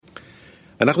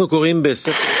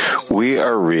We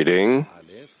are reading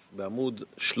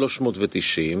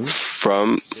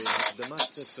from,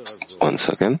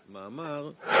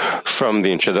 from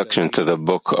the introduction to the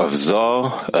book of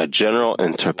Zohar, a general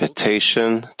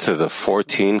interpretation to the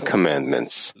 14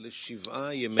 commandments,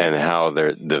 and how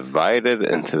they're divided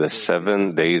into the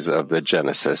 7 days of the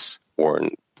Genesis, or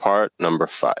in part number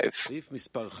 5.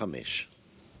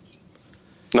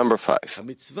 Number 5.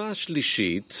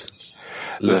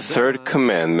 The third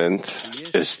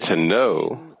commandment is to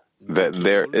know that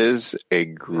there is a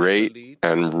great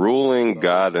and ruling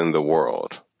God in the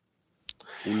world,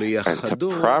 and to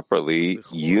properly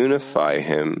unify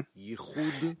Him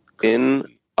in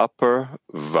upper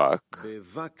Vak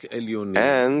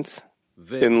and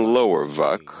in lower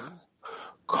Vak,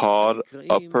 called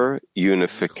upper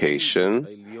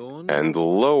unification and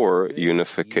lower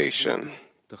unification.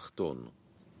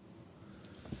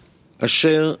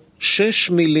 The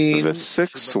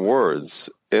 6 words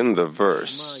in the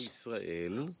verse,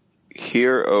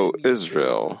 "Hear, O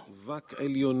Israel,"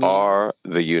 are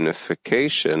the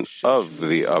unification of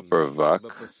the upper Vak,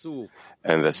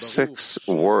 and the 6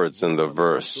 words in the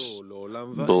verse,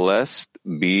 "Blessed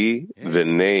be the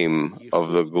name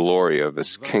of the glory of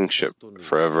His kingship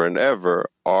forever and ever,"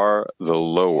 are the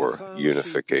lower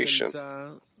unification.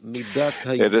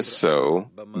 It is so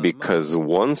because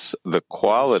once the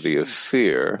quality of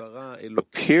fear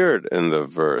appeared in the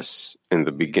verse, in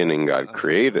the beginning God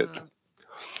created,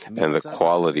 and the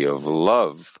quality of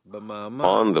love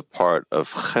on the part of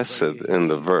chesed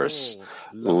in the verse,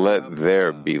 "Let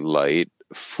there be light,"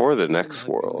 for the next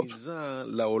world,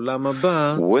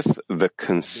 with the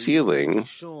concealing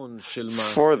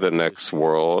for the next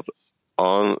world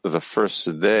on the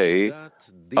first day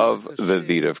of the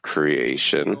deed of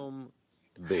creation,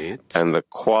 and the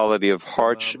quality of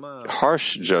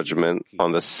harsh judgment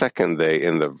on the second day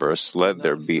in the verse, "Let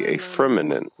there be a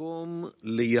firmament."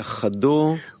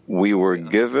 We were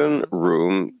given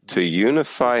room to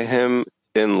unify Him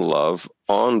in love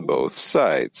on both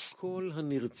sides.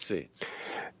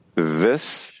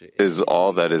 This is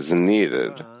all that is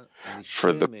needed,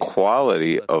 for the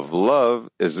quality of love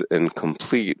is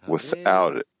incomplete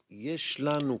without it.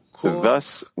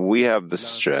 Thus, we have the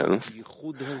strength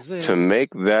to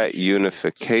make that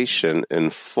unification in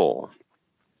full.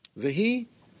 This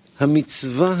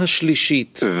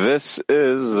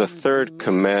is the third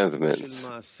commandment,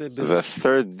 the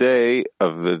third day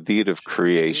of the deed of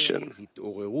creation.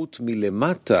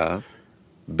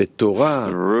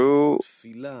 Through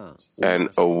an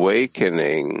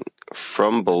awakening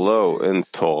from below in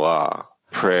Torah,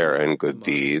 prayer and good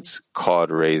deeds,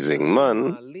 called raising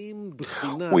man,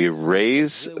 we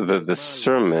raise the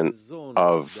discernment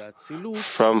of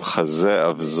from Chazeh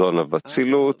of Zon of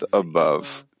Atzilut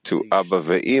above to Abba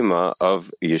Ve'ima of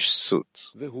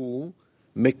Yeshut.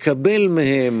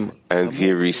 And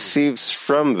he receives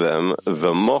from them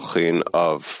the mochin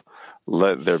of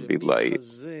 "Let there be light,"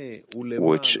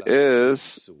 which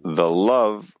is the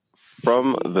love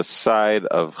from the side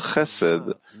of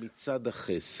chesed,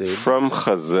 from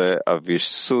chazeh of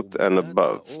Yeshut and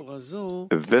above.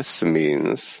 This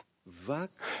means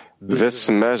this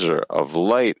measure of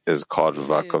light is called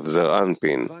Vak of Zer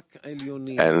Anpin,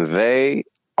 and they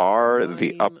are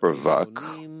the upper Vak,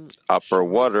 upper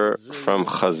water from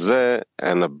chazeh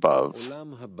and above.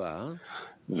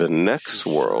 The next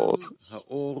world,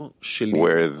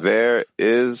 where there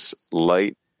is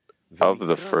light of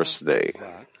the first day.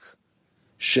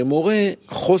 It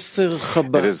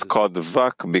is called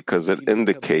Vak because it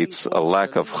indicates a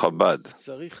lack of Chabad,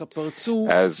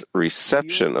 as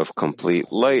reception of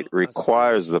complete light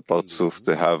requires the Partzuf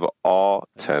to have all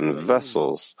 10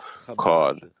 vessels,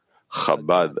 called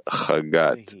Chabad,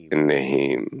 Chagat,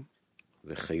 Nehim.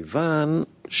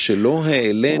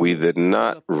 We did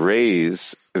not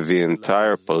raise the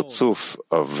entire Partzuf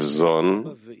of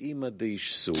Zon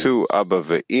to Abba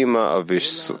Ve'ima of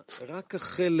Yeshut.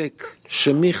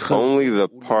 Only the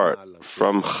part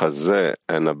from Chazeh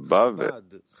and above it,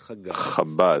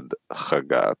 Chabad,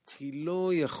 Chagat,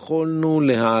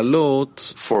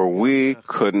 for we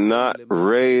could not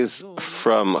raise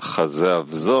from Chazeh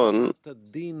of Zon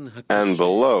and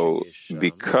below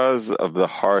because of the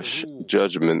harsh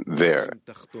judgment there,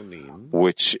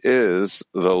 which is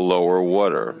the lower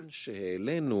water.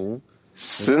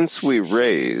 Since we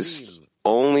raised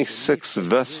only 6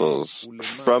 vessels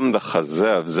from the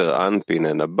Chazeh of Zer Anpin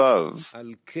and above,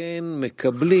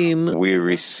 we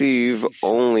receive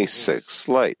only 6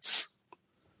 lights.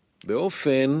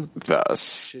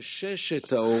 Thus,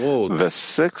 the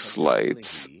 6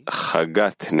 lights,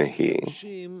 Chagat Nehi,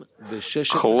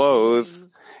 clothed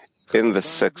in the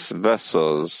 6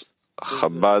 vessels,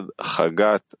 Chabad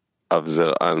Chagat of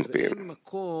Zeir Anpin,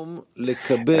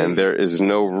 and there is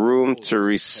no room to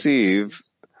receive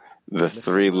the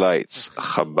three lights,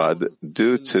 Chabad,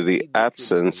 due to the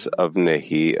absence of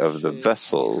Nehi of the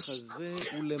vessels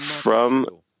from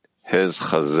his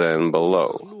Chazen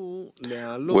below,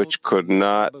 which could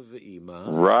not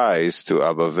rise to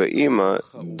Abba Ve'ima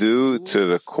due to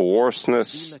the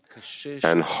coarseness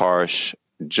and harsh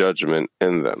judgment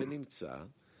in them.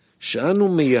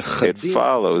 It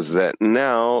follows that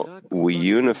now we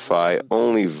unify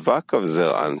only Vak of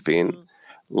Zeir Anpin,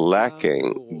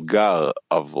 lacking Gar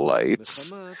of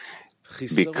lights,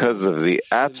 because of the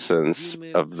absence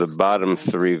of the bottom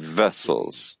three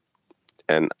vessels,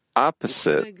 and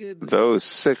opposite those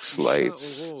 6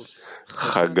 lights,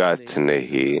 Chagat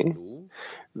Nehi,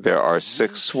 there are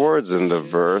 6 words in the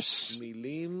verse,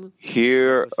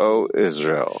 Hear, O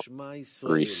Israel,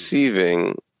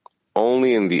 receiving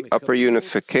only in the upper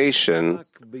unification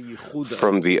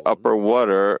from the upper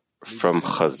water from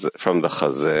the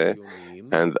Chazeh,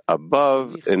 and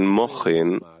above in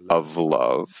Mochin of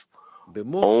love,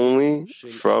 only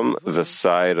from the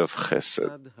side of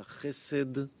Chesed.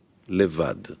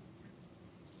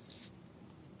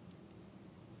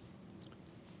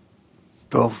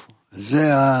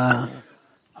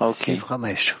 Okay.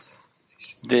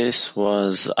 This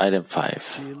was item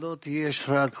 5.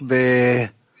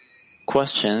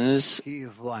 Questions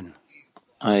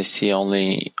I see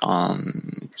only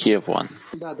on Kiev 1.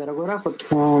 Да, дорогой Раф,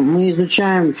 мы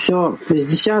изучаем все с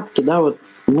десятки, да, вот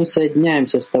мы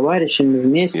соединяемся с товарищами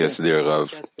вместе. Yes, dear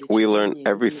Rav, we learn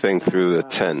everything through the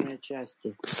 10,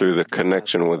 through the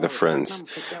connection with the friends.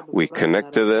 We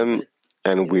connect to them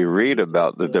and we read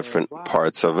about the different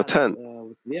parts of a 10.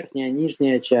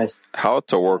 How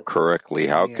to work correctly,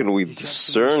 how can we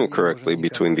discern correctly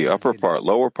between the upper part,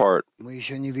 lower part? Мы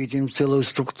еще не видим целую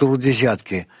структуру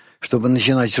десятки, чтобы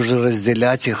начинать уже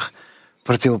разделять их,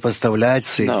 противопоставлять,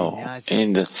 соединять,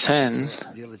 in the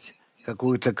 10, делать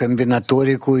какую-то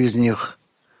комбинаторику из них.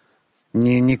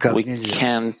 Никак we нельзя.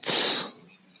 can't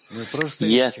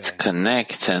yet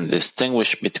connect and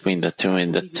distinguish between the 2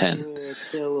 and the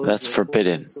 10. That's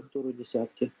forbidden.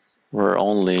 We're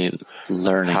only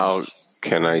learning. How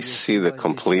can I see the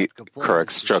complete,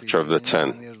 correct structure of the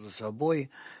 10?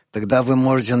 Тогда вы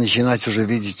можете начинать уже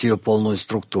видеть ее полную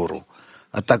структуру.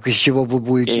 А так из чего вы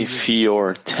будете? If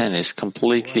your 10 is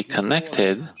completely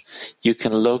connected, you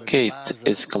can locate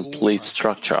its complete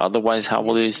structure. Otherwise, how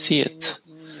will you see it?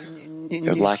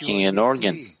 You're lacking an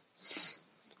organ,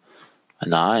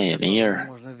 an eye, an ear.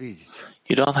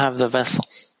 You don't have the vessel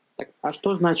А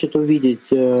что значит увидеть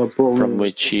полную? from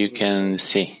which you can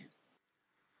see.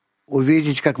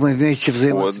 Увидеть, как мы вместе What does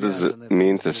взаимосвязаны. it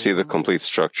mean to see the complete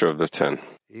structure of the 10?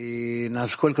 И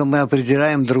насколько мы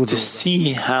определяем друг To друга.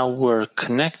 see how we're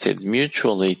connected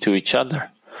mutually to each other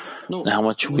and how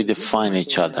much we define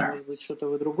each other. Может быть, что-то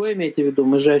вы другое имеете в виду?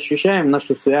 Мы же ощущаем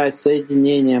нашу связь,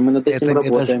 соединение, мы над этим Это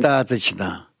работаем.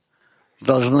 недостаточно.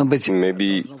 Должно быть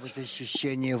Maybe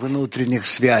ощущение внутренних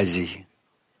связей.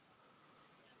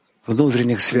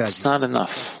 Внутренних It's связей. not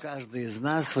enough. Каждый из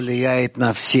нас влияет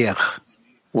на всех.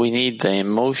 We need the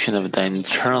emotion of the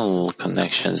internal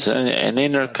connections, an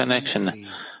inner connection,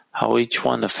 how each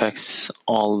one affects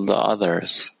all the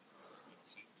others.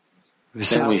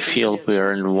 Then we feel we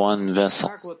are in one vessel.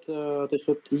 Так вот, то есть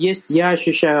вот есть, я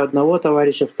ощущаю одного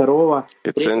товарища, второго.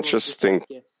 it's третьего interesting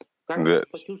в Как that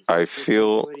почувствовать, I что вы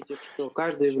feel говорите, что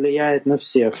каждый влияет на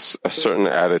всех. a certain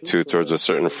attitude towards a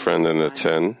certain friend in the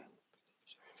 10.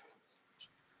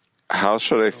 How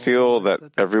should I feel that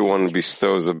everyone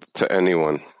bestows to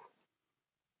anyone?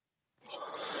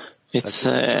 It's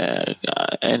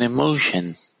an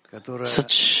emotion,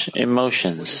 such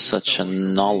emotions, such a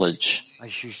knowledge.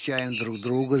 Ощущаем друг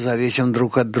друга, зависим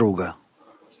друг от друга.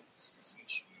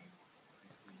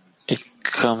 It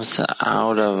comes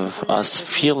out of us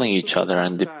feeling each other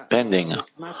and depending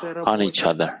on each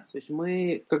other. То есть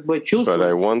мы как бы But чувствуем,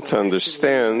 I want to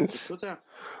understand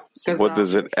what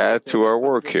does it add to our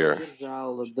work here?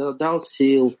 дал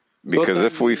сил. Because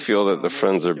if we feel that the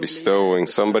friends are bestowing,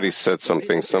 somebody said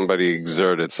something, somebody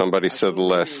exerted, somebody said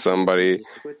less, somebody...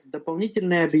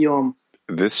 Дополнительный объем.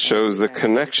 This shows the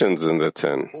connections in the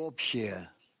 10. Общее.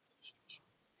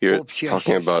 You're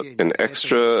talking about an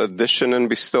extra addition and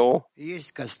bestowal?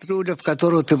 Есть кастрюля, в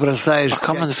которую ты бросаешь A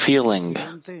common feeling,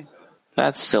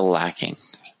 that's still lacking.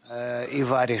 и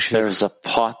варишь. There's a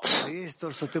pot, Есть то,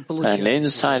 что ты and получаешь.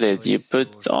 inside it you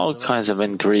put all kinds of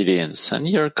ingredients, and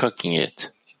you're cooking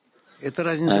it.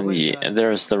 And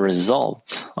there's the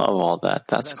result of all that.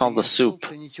 That's called the soup.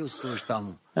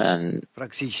 And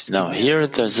now here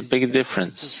there's a big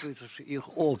difference. If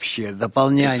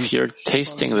you're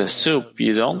tasting the soup,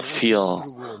 you don't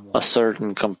feel a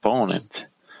certain component.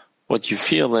 What you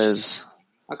feel is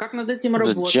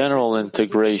the general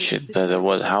integration,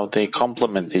 how they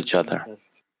complement each other.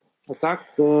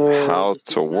 How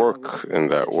to work in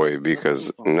that way,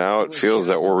 because now it feels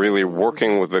that we're really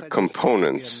working with the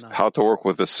components. How to work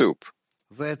with the soup.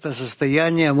 We're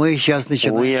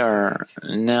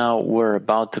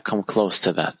about to come close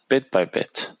to that, bit by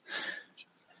bit,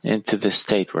 into the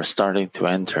state. We're starting to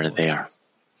enter there.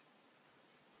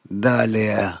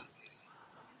 Далее.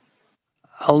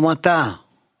 Алмата.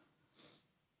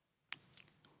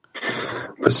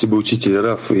 Спасибо, учитель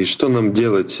Раф. И что нам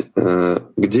делать?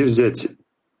 Где взять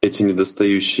эти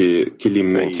недостающие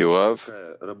килимные?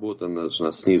 Работа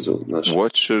нужна снизу.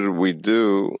 What should we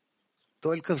do?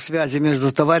 Только в связи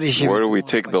между товарищами. Where do we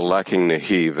take the lacking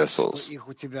Nehi vessels? Их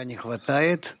у тебя не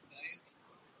хватает.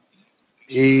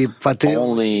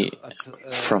 Only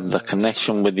from the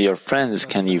connection with your friends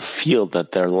can you feel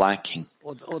that they're lacking,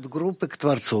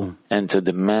 and to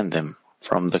demand them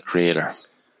from the Creator.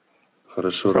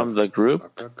 From the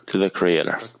group to the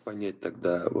Creator. Как понять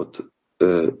тогда вот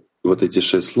эти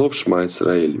 6 слов Шма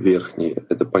Исраэль верхние?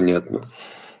 Это понятно.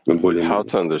 How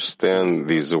to understand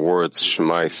these words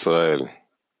Shema Israel?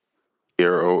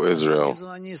 Hear, O Israel.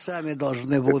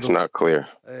 It's not clear.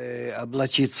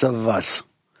 Облачиться в вас,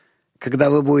 когда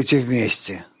вы будете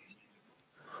вместе.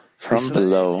 From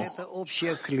below,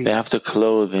 they have to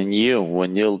clothe in you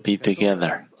when you'll be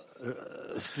together.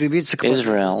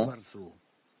 Israel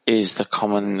is the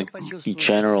common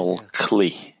general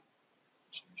Kli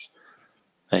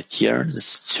that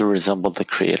yearns to resemble the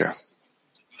Creator.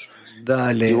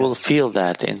 You will feel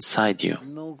that inside you.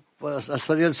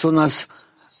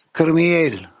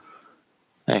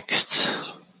 Next,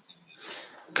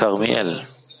 Carmiel.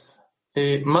 What's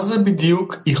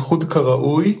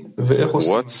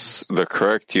the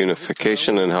correct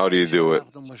unification and how do you do it?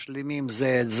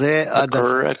 The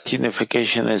correct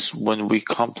unification is when we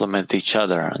complement each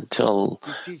other until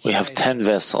we have 10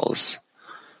 vessels.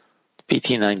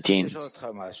 PT 19.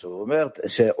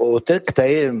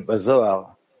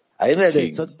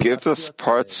 He gives us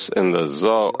parts in the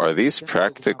Zohar. Are these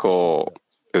practical?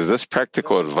 Is this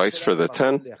practical advice for the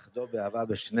 10?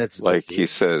 Like he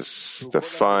says, to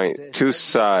find 2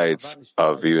 sides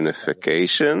of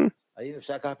unification.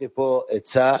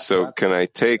 So can I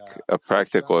take a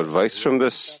practical advice from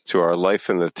this to our life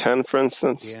in the 10, for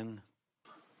instance?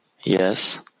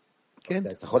 Yes.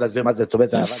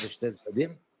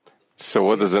 So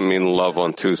what does it mean, love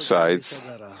on 2 sides?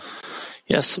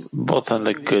 Yes, both on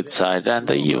the good side and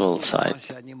the evil side.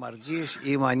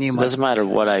 It doesn't matter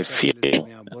what I feel.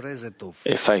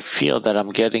 If I feel that I'm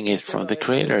getting it from the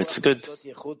Creator, it's good.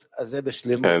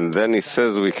 And then he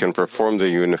says we can perform the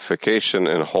unification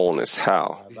in wholeness.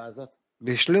 How?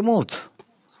 In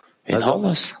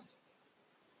wholeness.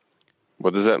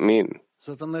 What does that mean?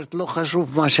 It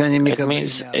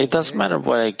means it doesn't matter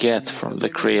what I get from the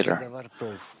Creator.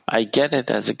 I get it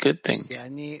as a good thing.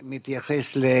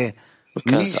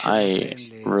 Because I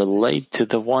relate to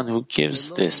the one who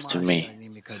gives this to me,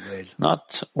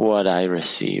 not what I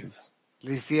receive.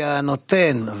 According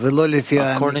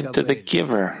to the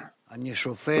giver,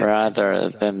 rather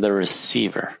than the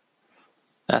receiver.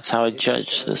 That's how I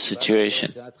judge the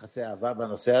situation.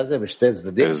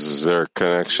 Is there a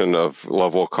connection of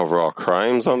love will cover all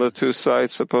crimes on the 2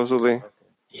 sides, supposedly?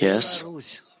 Yes.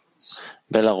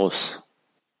 Belarus.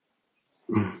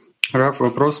 Раф,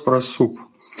 вопрос про суп.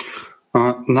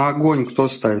 На огонь кто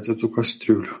ставит эту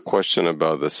кастрюлю? Question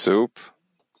about the soup.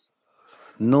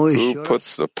 Who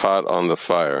puts the pot on the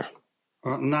fire?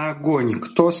 На огонь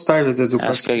кто ставит эту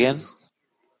кастрюлю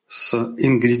с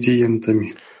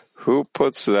ингредиентами? Who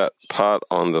puts that pot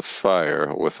on the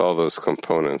fire with all those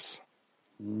components?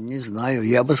 Не знаю,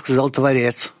 я бы сказал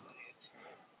Творец.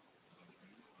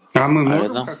 А мы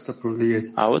можем как-то повлиять?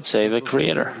 I would say the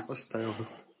Creator.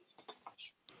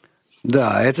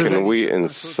 Can we in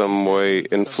some way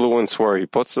influence where he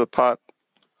puts the pot?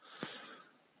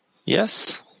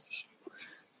 Yes.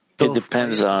 It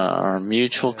depends on our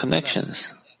mutual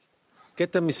connections.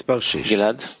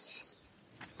 Gilad?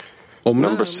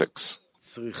 Number 6.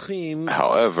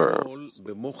 However,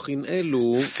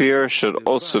 fear should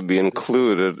also be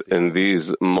included in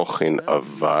these mochin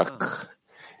avak,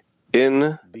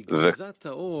 in the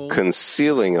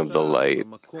concealing of the light,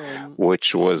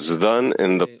 which was done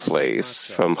in the place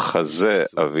from Chazeh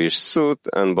of Yishsut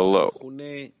and below.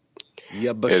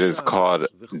 It is called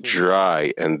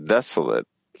dry and desolate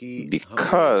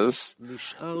because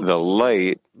the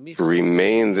light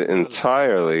remained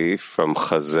entirely from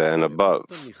Chazeh and above,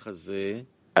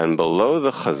 and below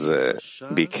the Chazeh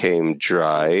became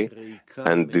dry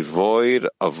and devoid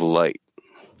of light.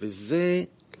 This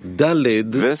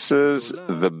is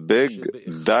the big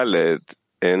Dalet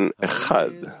in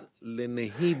Echad,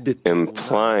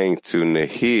 implying to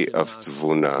Nehi of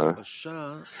Tvuna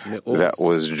that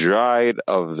was dried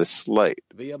of this light.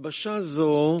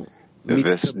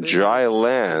 This dry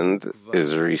land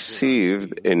is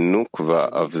received in Nukva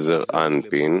of Zer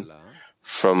Anpin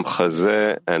from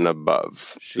Chazeh and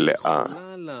above, Le'ah,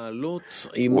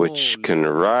 which can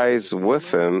rise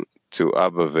with him to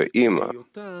Abba Ve'ima,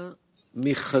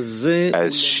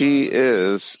 as she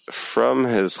is from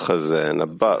his Chazeh and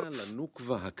above.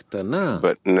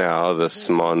 But now the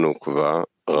small Nukva,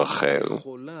 Rachel,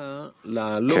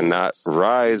 cannot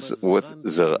rise with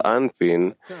Zer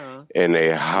Anpin in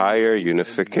a higher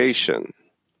unification,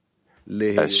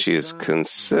 as she is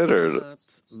considered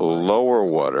lower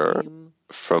water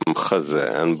from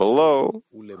Chazeh and below,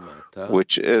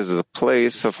 which is the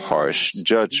place of harsh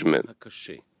judgment.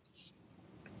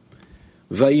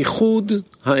 This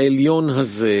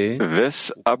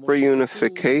upper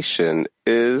unification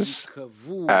is,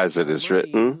 as it is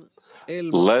written,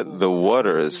 let the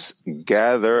waters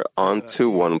gather onto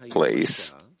one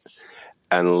place,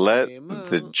 and let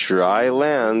the dry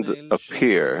land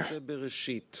appear,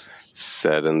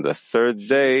 said in the third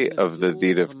day of the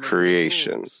deed of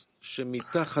creation,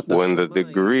 when the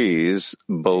degrees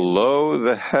below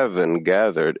the heaven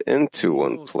gathered into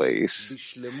one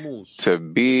place to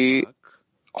be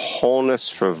wholeness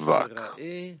for Vak,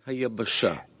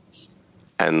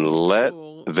 and let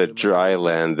the dry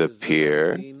land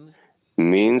appear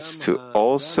means to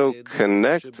also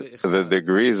connect the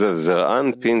degrees of Zer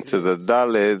Anpin to the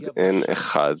Daled in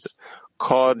Echad,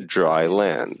 called dry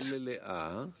land,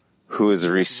 who is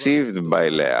received by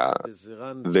Leah,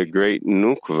 the great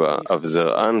Nukva of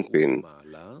Zer Anpin,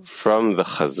 from the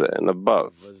Chazeh and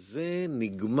above.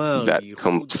 That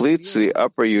completes the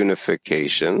upper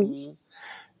unification,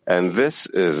 and this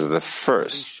is the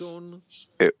first.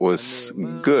 It was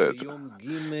good,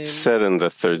 said in the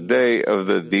third day of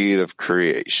the deed of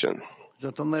creation.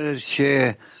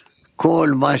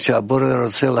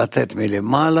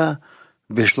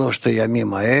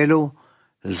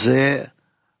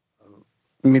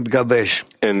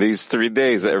 In these 3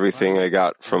 days, everything I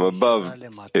got from above,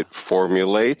 it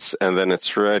formulates, and then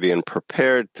it's ready and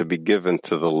prepared to be given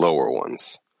to the lower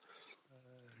ones.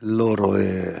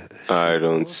 I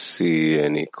don't see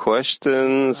any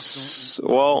questions.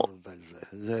 Well,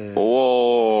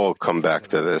 we'll come back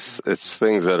to this. It's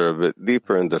things that are a bit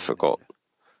deeper and difficult.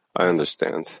 I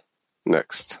understand.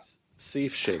 Next.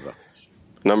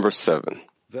 Number 7.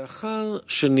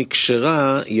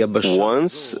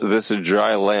 Once this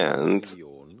dry land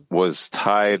was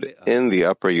tied in the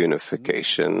upper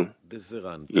unification,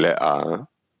 Le'ah,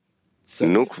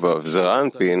 Nukva of Zer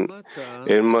Anpin,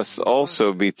 it must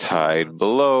also be tied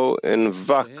below in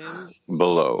Vak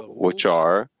below, which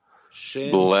are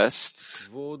blessed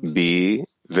be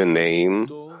the name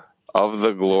of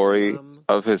the glory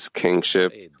of his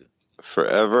kingship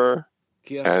forever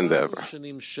and ever.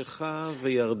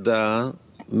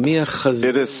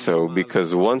 It is so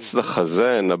because once the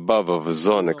Chazeh and above of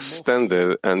Zon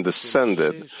extended and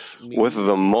descended with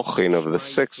the mochin of the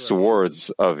 6 words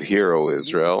of Hero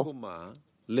Israel,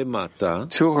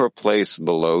 to her place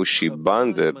below she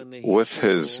bonded with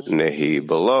his Nehi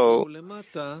below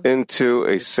into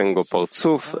a single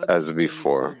Partzuf as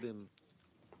before.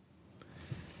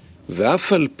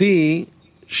 Nehi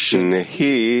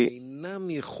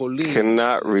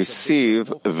cannot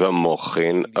receive the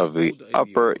mochin of the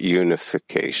upper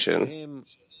unification,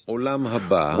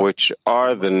 which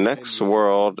are the next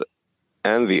world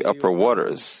and the upper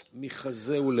waters,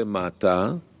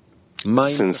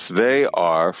 since they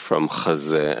are from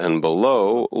Chazeh and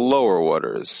below lower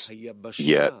waters.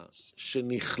 Yet,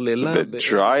 the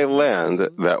dry land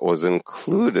that was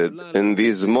included in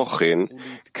these mochin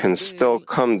can still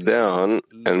come down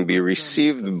and be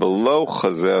received below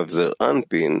Chazeh of Zer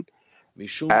Anpin,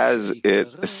 as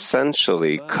it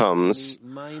essentially comes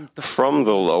from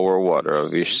the lower water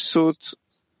of Yeshut,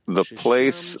 the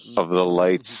place of the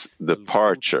light's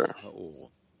departure.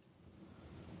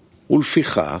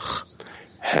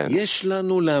 Hence,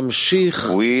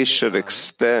 we should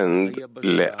extend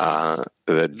Le'ah,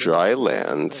 the dry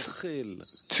land,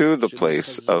 to the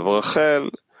place of Rachel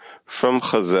from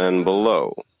Chazeh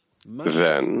below.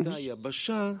 Then,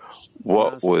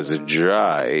 what was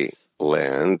dry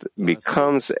land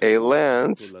becomes a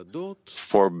land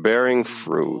for bearing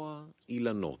fruit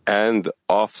and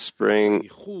offspring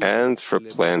and for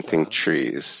planting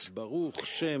trees.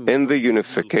 In the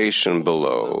unification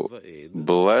below,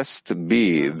 blessed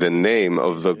be the name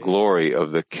of the glory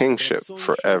of the kingship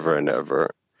forever and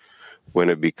ever, when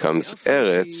it becomes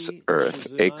Eretz,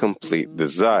 earth, a complete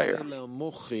desire.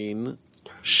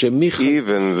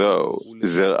 Even though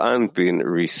Zer Anpin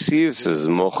receives his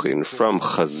mochin from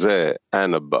Chazeh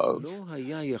and above,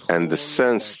 and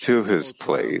descends to his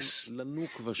place,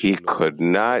 he could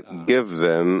not give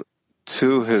them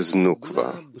to his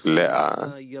nukva,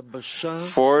 Leah,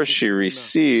 for she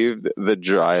received the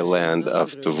dry land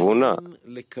of Tevuna,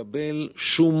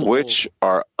 which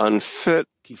are unfit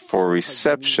for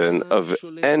reception of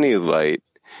any light,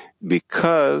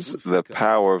 because the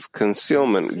power of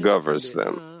concealment governs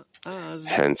them.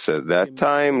 Hence, at that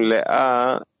time,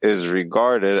 Leah is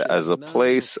regarded as a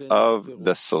place of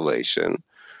desolation,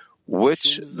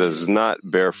 which does not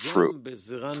bear fruit.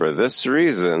 For this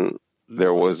reason,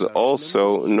 there was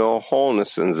also no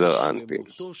wholeness in Zer Anpin,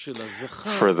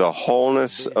 for the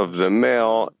wholeness of the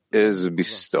male is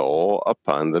bestowed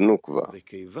upon the nukva.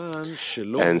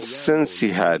 And since he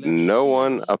had no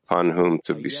one upon whom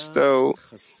to bestow,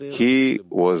 he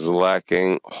was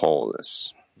lacking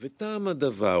wholeness.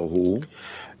 The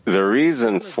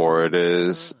reason for it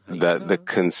is that the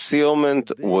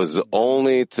concealment was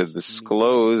only to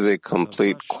disclose a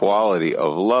complete quality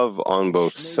of love on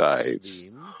both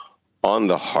sides, on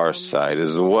the harsh side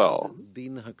as well.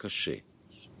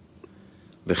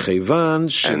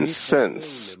 And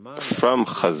since from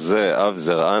Chazeh of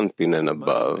Zer Anpin and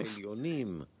above,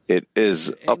 it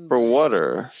is upper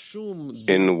water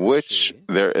in which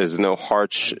there is no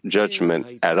harsh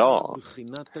judgment at all,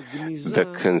 the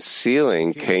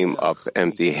concealing came up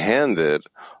empty-handed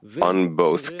on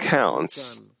both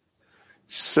counts,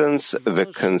 since the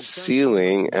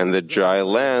concealing and the dry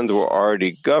land were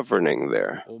already governing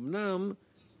there.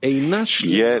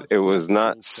 Yet it was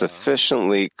not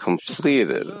sufficiently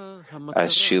completed,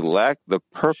 as she lacked the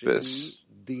purpose,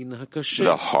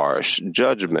 the harsh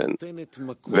judgment,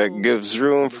 that gives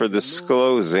room for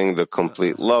disclosing the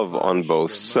complete love on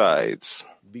both sides,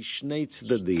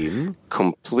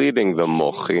 completing the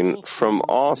mochin from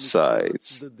all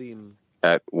sides,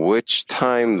 at which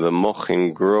time the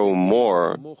mochin grow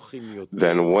more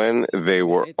than when they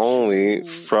were only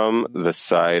from the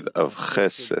side of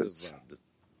chesed.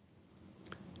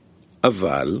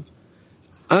 But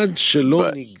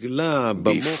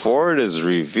before it is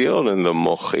revealed in the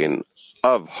mochin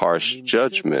of harsh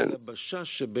judgment,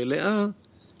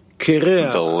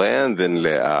 the land in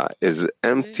Leah is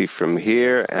empty from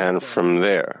here and from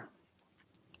there.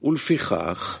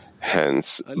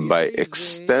 Hence, by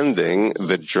extending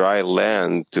the dry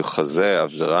land to Chazeh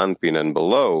of Zer Anpin and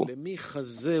below,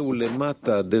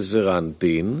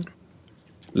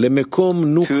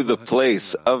 to the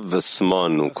place of the small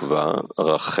nukva,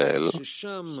 Rachel,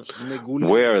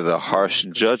 where the harsh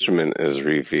judgment is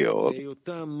revealed.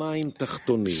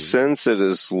 Since it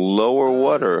is lower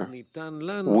water,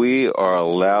 we are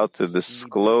allowed to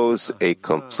disclose a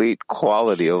complete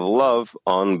quality of love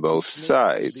on both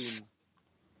sides.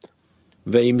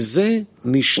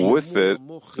 With it,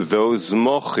 those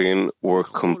mochin were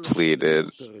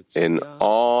completed in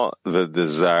all the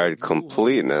desired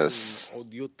completeness,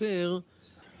 and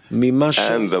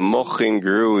the mochin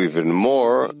grew even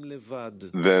more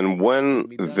than when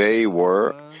they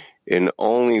were in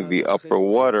only the upper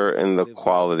water in the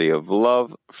quality of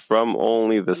love from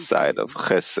only the side of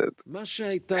chesed.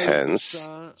 Hence,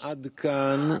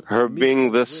 her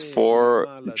being this for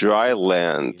dry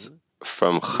land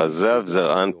from Chazeh Zer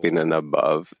Anpin and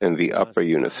above in the upper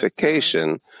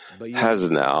unification has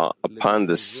now, upon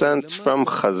descent from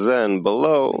Chazeh and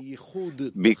below,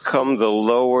 become the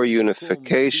lower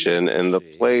unification in the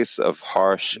place of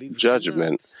harsh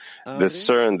judgment,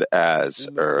 discerned as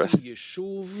earth,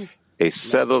 a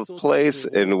settled place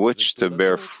in which to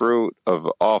bear fruit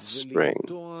of offspring,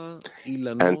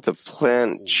 and to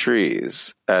plant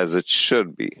trees as it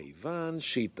should be. When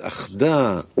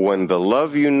the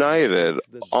love united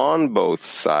on both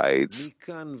sides,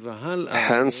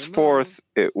 henceforth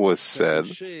it was said,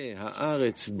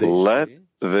 let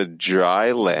the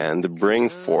dry land bring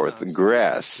forth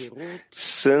grass,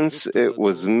 since it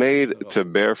was made to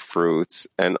bear fruits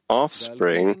and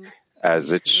offspring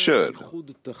as it should.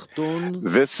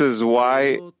 This is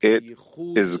why it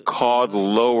is called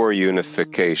lower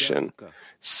unification,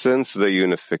 since the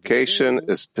unification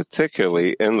is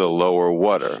particularly in the lower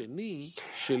water.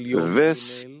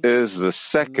 This is the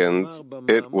second,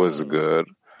 it was good,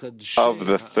 of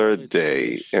the third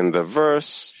day. In the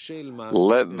verse,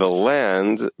 let the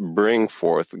land bring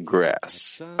forth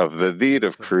grass of the deed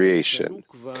of creation.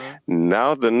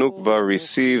 Now the Nukva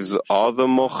receives all the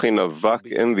mochin of Vak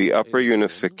in the upper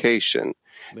unification,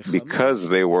 because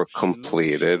they were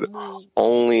completed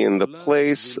only in the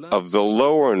place of the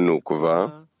lower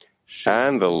Nukva,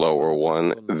 and the lower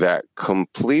one that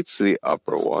completes the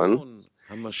upper one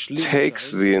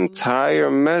takes the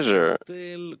entire measure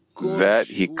that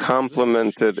he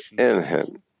complemented in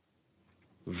him.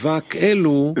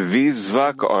 These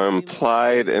Vak are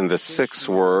implied in the 6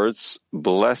 words,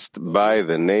 blessed by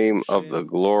the name of the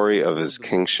glory of his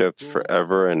kingship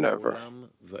forever and ever.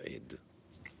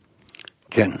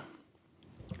 כן.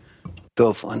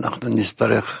 טוב, אנחנו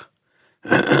נצטרך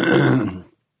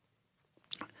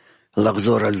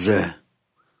לחזור על זה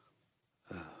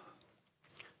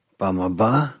פעם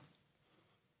הבאה.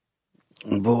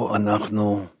 בואו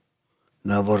אנחנו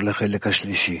נעבור לחלק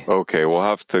השלישי. Okay, we'll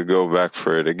have to go back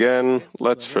for it again.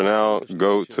 Let's for now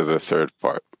go to the third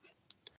part.